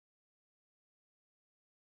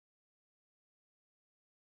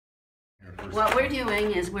what we're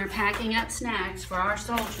doing is we're packing up snacks for our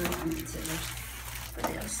soldiers. I need scissors for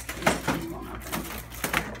this. These won't open.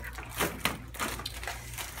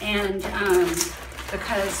 And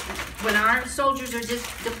because when our soldiers are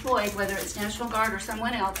deployed, whether it's National Guard or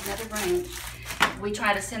someone else, another branch, we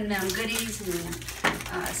try to send them goodies and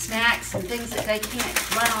snacks and things that they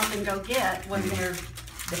can't run off and go get when they're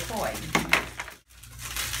deployed.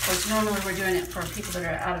 Of course, normally we're doing it for people that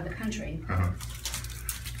are out of the country.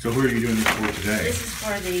 So who are you doing this for today? This is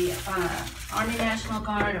for the Army National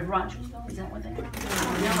Guard of Rogersville. Is that what they are?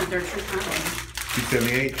 No, what their troop number is.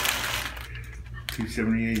 278?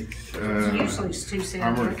 278. Usually it's 278.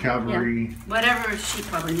 Armored Cavalry. Yeah. Whatever, she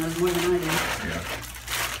probably knows more than I do. Yeah.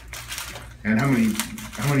 And how many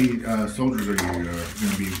soldiers are you going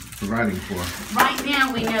to be providing for? Right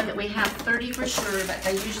now, we know that we have 30 for sure, but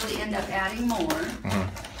they usually end up adding more.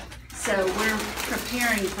 So we're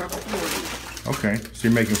preparing for 40. Okay, so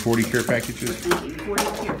you're making 40 care packages? We're making 40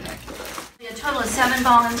 care packages. A total of 7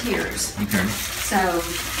 volunteers. Okay. So,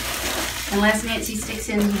 unless Nancy sticks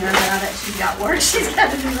in here, now that she's got work she's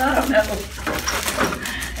got to do, I don't know.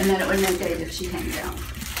 And then it would make Dave if she hangs out.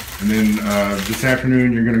 And then this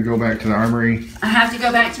afternoon you're going to go back to the armory? I have to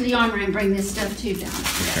go back to the armory and bring this stuff too down.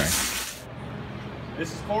 Okay. Yes.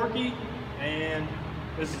 This is Corky, and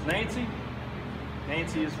this is Nancy.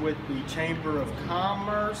 Nancy is with the Chamber of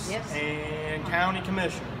Commerce and County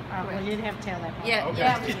Commissioner. Well, you didn't have to tell that part. Yeah,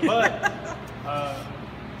 okay. But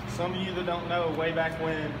some of you that don't know, way back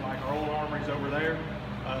when, like our old armory's over there,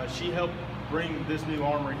 she helped bring this new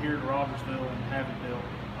armory here to Rogersville and have it built.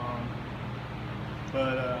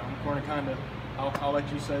 But I'm going to kind of, I'll let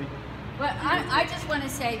you say. Well, I just want to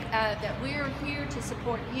say that we're here to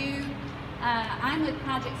support you. I'm with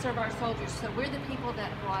Project Serve Our Soldiers, so we're the people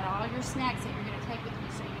that brought all your snacks that you're going to take with you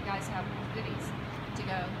so you guys have goodies to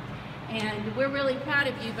go. And we're really proud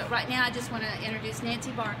of you, but right now I just want to introduce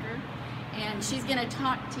Nancy Barker, and she's going to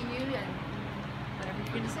talk to you and whatever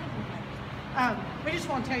you're going to say. We just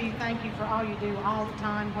want to tell you thank you for all you do all the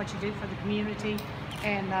time, what you do for the community,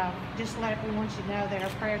 and just we want you to know that our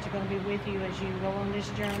prayers are going to be with you as you go on this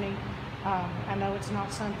journey. I know it's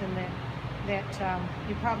not something that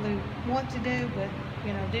you probably want to do, but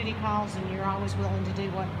you know, duty calls, and you're always willing to do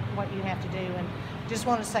what you have to do. And just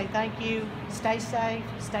want to say thank you. Stay safe,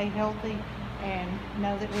 stay healthy, and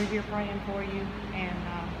know that we're here praying for you. And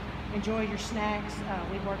enjoy your snacks.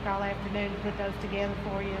 We worked all afternoon to put those together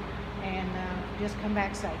for you, and just come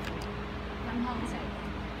back safely. Come home safe.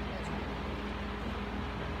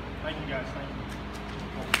 Thank you, guys. Thank you.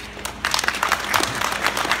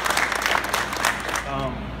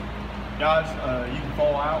 Guys, you can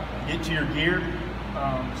fall out, get to your gear,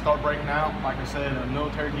 start breaking out. Like I said,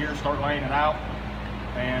 military gear, start laying it out,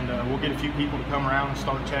 and we'll get a few people to come around and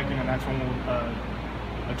start checking, and that's when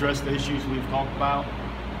we'll address the issues we've talked about.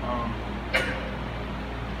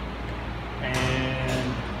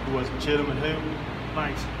 And who was it? Chittum and who?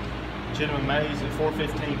 Thanks. Chittum and Mays at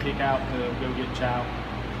 4:15 kick out to go get chow.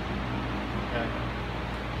 Okay.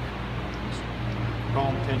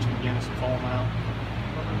 Call them attention again and fall them out.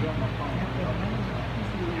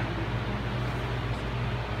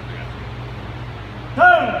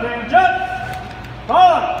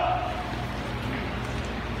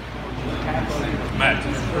 Matt,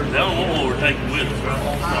 that one we're taking with us, right?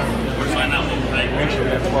 We're finding out what we're taking. Actually, we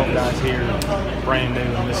have 12 guys here, brand new,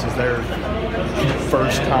 and this is their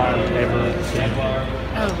first time ever.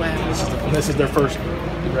 Oh, wow. This is their first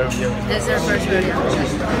rodeo. This is their first rodeo.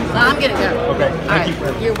 Well, I'm going to go. Okay, thank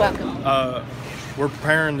you. You're welcome. We're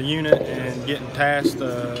preparing the unit and getting tasked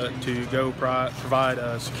to go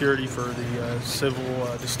provide security for the civil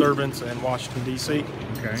disturbance in Washington, D.C.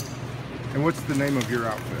 Okay. And what's the name of your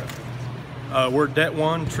outfit? We're Det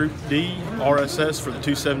 1, Troop D, RSS for the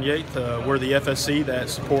 278th. We're the FSC that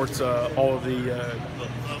supports all of the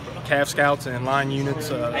Cav Scouts and line units,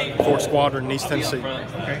 4th Squadron in East Tennessee.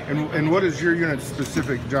 Okay. And what is your unit's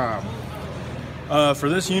specific job? For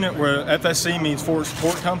this unit, FSC means Forward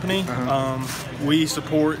Support Company. We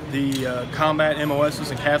support the combat MOSs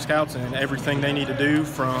and Cav Scouts and everything they need to do,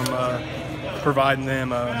 from providing them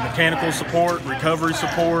mechanical support, recovery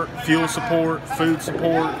support, fuel support, food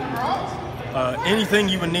support, anything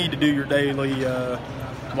you would need to do your daily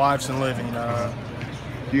lives and living.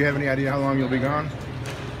 Do you have any idea how long you'll be gone?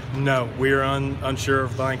 No, we're unsure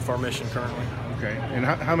of the length of our mission currently. Okay. And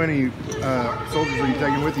how many soldiers are you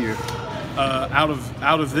taking with you? Out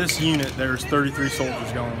of this unit, there's 33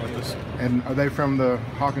 soldiers going with us. And are they from the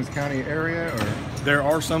Hawkins County area, or? There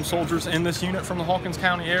are some soldiers in this unit from the Hawkins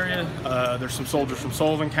County area. There's some soldiers from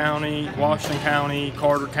Sullivan County, Washington County,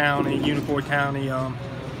 Carter County, Unicoi County.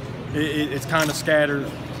 It's kind of scattered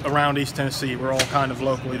around East Tennessee. We're all kind of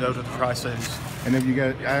locally though to the Tri-Cities. And have you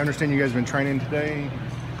guys? I understand you guys have been training today.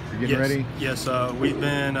 You're getting ready. Yes, we've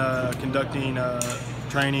been conducting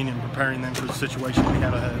training and preparing them for the situation we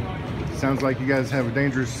have ahead. Sounds like you guys have a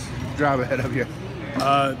dangerous job ahead of you.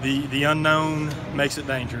 The unknown makes it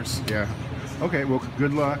dangerous. Yeah. Okay. Well,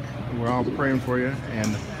 good luck. We're all praying for you,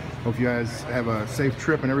 and hope you guys have a safe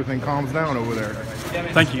trip and everything calms down over there.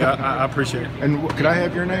 Thank you. I appreciate it. And could I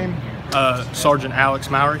have your name? Sergeant Alex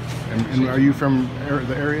Mowry. And are you from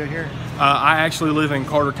the area here? I actually live in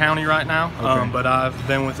Carter County right now, Okay. but I've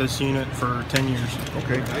been with this unit for 10 years.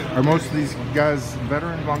 Okay. Are most of these guys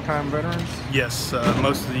veterans, long-time veterans? Yes,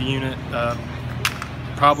 most of the unit,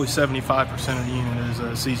 probably 75% of the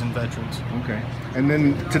unit is seasoned veterans. Okay. And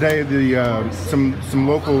then today, some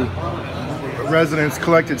local residents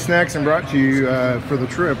collected snacks and brought to you for the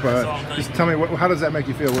trip. Just tell me, how does that make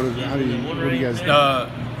you feel? What do you guys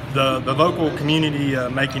do? The local community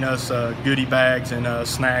making us goodie bags and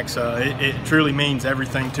snacks, it truly means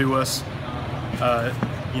everything to us.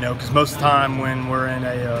 Because most of the time when we're in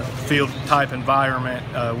a field type environment,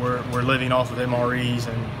 we're living off of MREs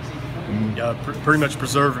and pretty much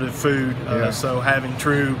preservative food. So having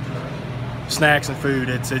true snacks and food,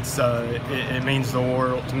 it means the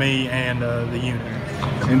world to me and the unit.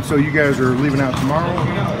 And so you guys are leaving out tomorrow?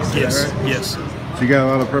 Yes, right? yes. So you got a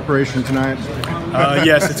lot of preparation tonight?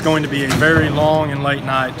 Yes, it's going to be a very long and late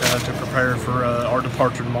night to prepare for our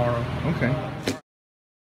departure tomorrow. Okay.